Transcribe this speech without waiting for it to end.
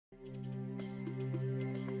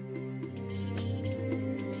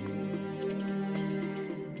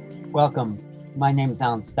Welcome. My name is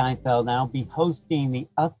Alan Steinfeld, and I'll be hosting the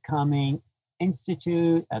upcoming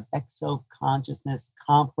Institute of Exoconsciousness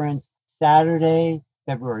Conference Saturday,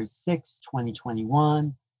 February 6,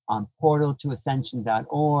 2021 on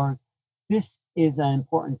portaltoascension.org. This is an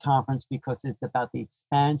important conference because it's about the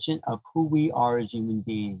expansion of who we are as human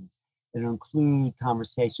beings. It'll include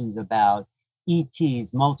conversations about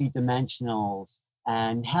ETs, multidimensionals,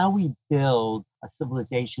 and how we build a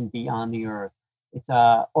civilization beyond the earth. It's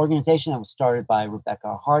an organization that was started by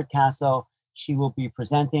Rebecca Hardcastle. She will be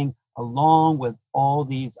presenting along with all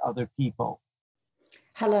these other people.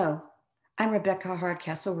 Hello, I'm Rebecca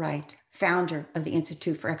Hardcastle Wright, founder of the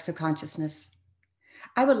Institute for Exoconsciousness.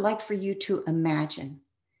 I would like for you to imagine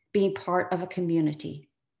being part of a community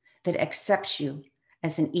that accepts you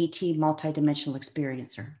as an ET multidimensional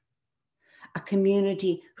experiencer, a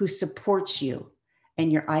community who supports you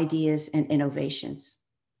and your ideas and innovations,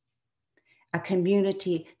 a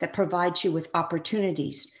community that provides you with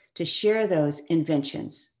opportunities to share those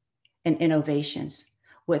inventions and innovations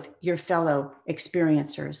with your fellow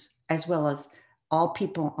experiencers, as well as all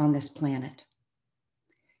people on this planet.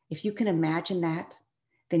 If you can imagine that,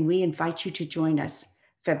 then we invite you to join us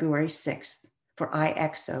February 6th for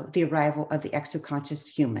iExo, the arrival of the exoconscious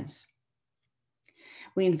humans.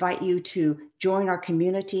 We invite you to join our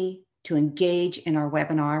community, to engage in our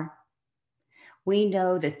webinar. We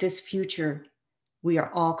know that this future we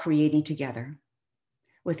are all creating together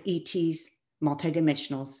with ETs,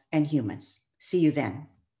 multidimensionals, and humans. See you then.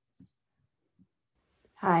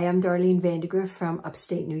 Hi, I'm Darlene Vandergriff from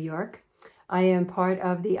upstate New York. I am part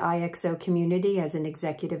of the iExo community as an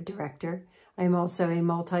executive director. I am also a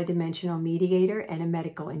multidimensional mediator and a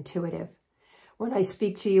medical intuitive. When I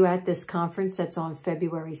speak to you at this conference that's on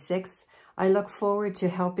February 6th, I look forward to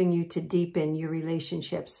helping you to deepen your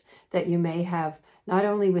relationships that you may have not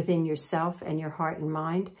only within yourself and your heart and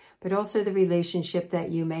mind, but also the relationship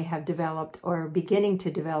that you may have developed or beginning to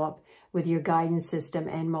develop with your guidance system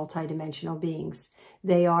and multidimensional beings.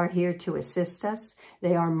 They are here to assist us.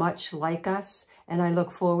 They are much like us, and I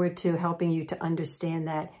look forward to helping you to understand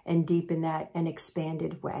that and deepen that in an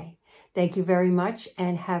expanded way. Thank you very much,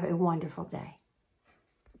 and have a wonderful day.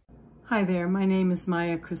 Hi there, my name is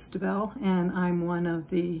Maya Christabel, and I'm one of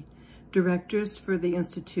the directors for the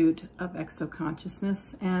Institute of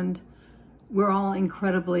Exoconsciousness, and we're all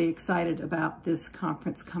incredibly excited about this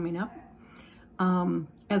conference coming up.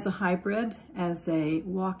 As a hybrid, as a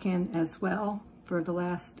walk-in as well, for the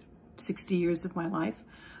last 60 years of my life,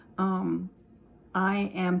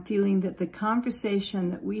 I am feeling that the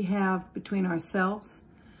conversation that we have between ourselves,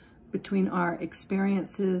 between our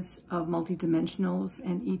experiences of multidimensionals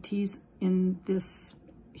and ETs in this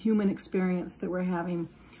human experience that we're having,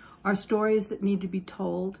 are stories that need to be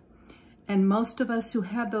told. And most of us who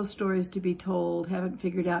have those stories to be told haven't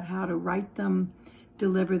figured out how to write them,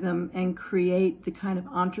 deliver them, and create the kind of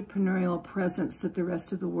entrepreneurial presence that the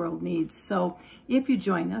rest of the world needs. So if you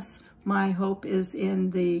join us, my hope is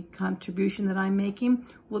in the contribution that I'm making,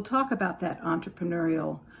 we'll talk about that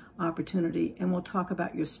entrepreneurial opportunity and we'll talk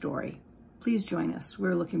about your story. Please join us.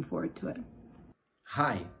 We're looking forward to it.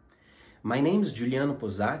 Hi, my name is Juliano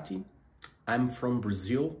Posati. I'm from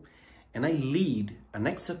Brazil, and I lead an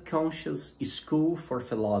Exoconscious school for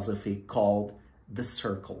philosophy called The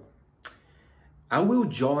Circle. I will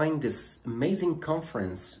join this amazing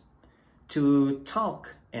conference to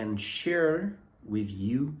talk and share with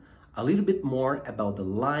you a little bit more about the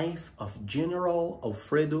life of General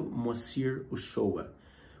Alfredo Moacir Uchoa,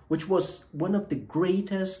 which was one of the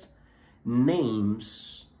greatest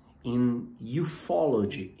names in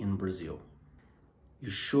ufology in Brazil.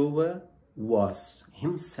 Uchoa was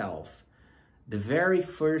himself the very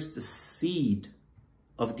first seed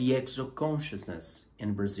of the exoconsciousness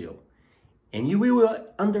in Brazil. And you will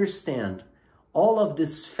understand all of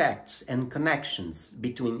these facts and connections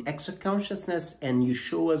between exoconsciousness and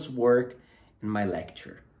Uchoa's work in my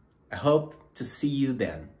lecture. I hope to see you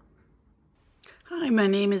then. Hi, my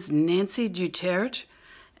name is Nancy Duterte,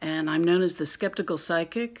 and I'm known as the Skeptical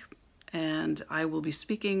Psychic, and I will be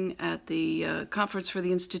speaking at the Conference for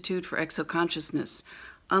the Institute for Exoconsciousness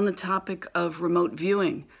on the topic of remote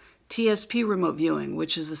viewing, TSP remote viewing,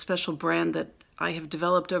 which is a special brand that I have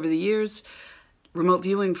developed over the years. Remote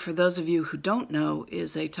viewing, for those of you who don't know,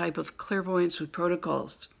 is a type of clairvoyance with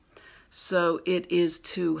protocols. So it is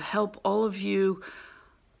to help all of you,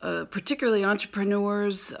 particularly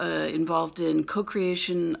entrepreneurs involved in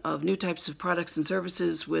co-creation of new types of products and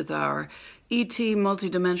services with our ET,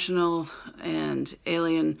 multidimensional, and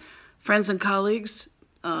alien friends and colleagues.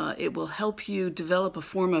 It will help you develop a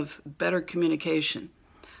form of better communication.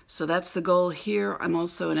 So that's the goal here. I'm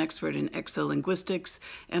also an expert in exolinguistics,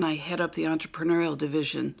 and I head up the entrepreneurial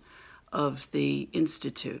division of the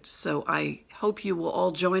Institute. So I hope you will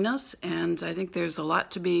all join us, and I think there's a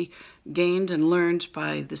lot to be gained and learned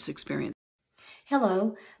by this experience.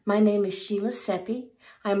 Hello, my name is Sheila Seppi.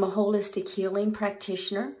 I'm a holistic healing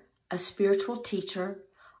practitioner, a spiritual teacher,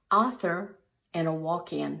 author, and a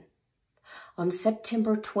walk-in. On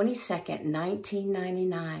September 22nd,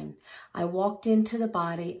 1999, I walked into the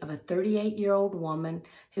body of a 38-year-old woman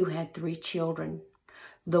who had 3 children.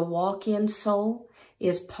 The walk-in soul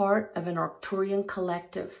is part of an Arcturian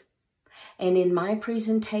collective. And in my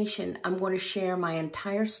presentation, I'm going to share my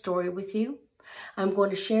entire story with you. I'm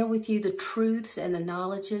going to share with you the truths and the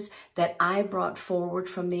knowledges that I brought forward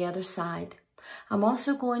from the other side. I'm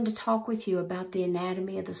also going to talk with you about the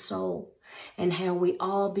anatomy of the soul and how we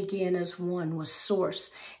all begin as one with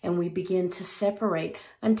Source, and we begin to separate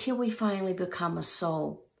until we finally become a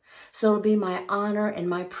soul. So it'll be my honor and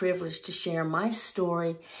my privilege to share my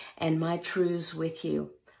story and my truths with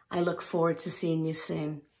you. I look forward to seeing you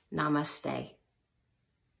soon. Namaste.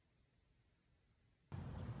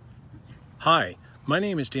 Hi, my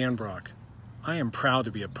name is Dan Brock. I am proud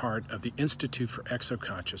to be a part of the Institute for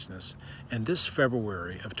Exoconsciousness, and this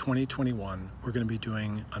February of 2021, we're going to be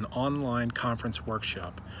doing an online conference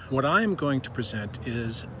workshop. What I am going to present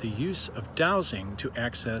is the use of dowsing to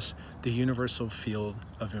access the universal field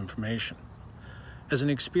of information. As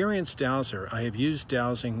an experienced dowser, I have used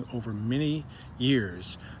dowsing over many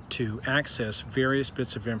years to access various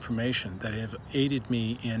bits of information that have aided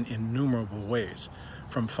me in innumerable ways,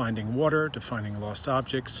 from finding water to finding lost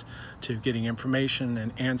objects to getting information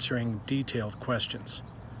and answering detailed questions.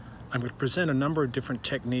 I'm going to present a number of different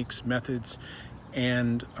techniques, methods,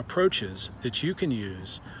 and approaches that you can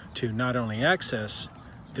use to not only access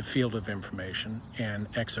the field of information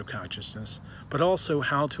and exoconsciousness, but also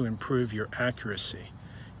how to improve your accuracy.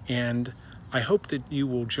 And I hope that you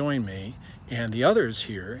will join me and the others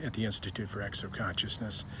here at the Institute for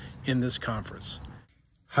Exoconsciousness in this conference.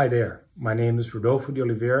 Hi there, my name is Rodolfo de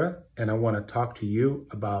Oliveira, and I want to talk to you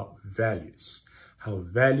about values. How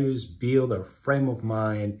values build our frame of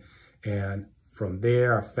mind and from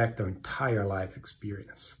there affect our entire life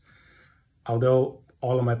experience. Although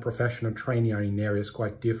all of my professional training are in areas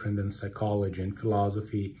quite different than psychology and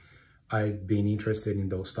philosophy, I've been interested in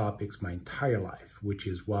those topics my entire life, which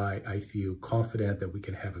is why I feel confident that we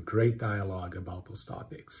can have a great dialogue about those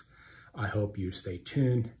topics. I hope you stay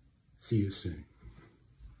tuned. See you soon.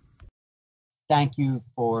 Thank you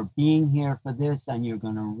for being here for this, and you're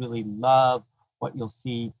going to really love what you'll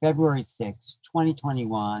see February 6,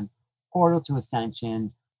 2021, Portal to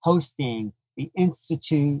Ascension, hosting the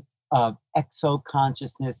Institute of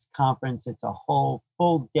Exoconsciousness Conference. It's a whole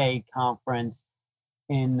full-day conference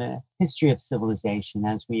in the history of civilization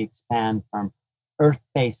as we expand from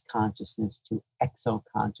earth-based consciousness to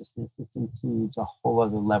exoconsciousness. This includes a whole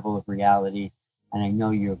other level of reality, and I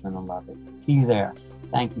know you're going to love it. See you there.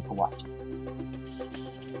 Thank you for watching.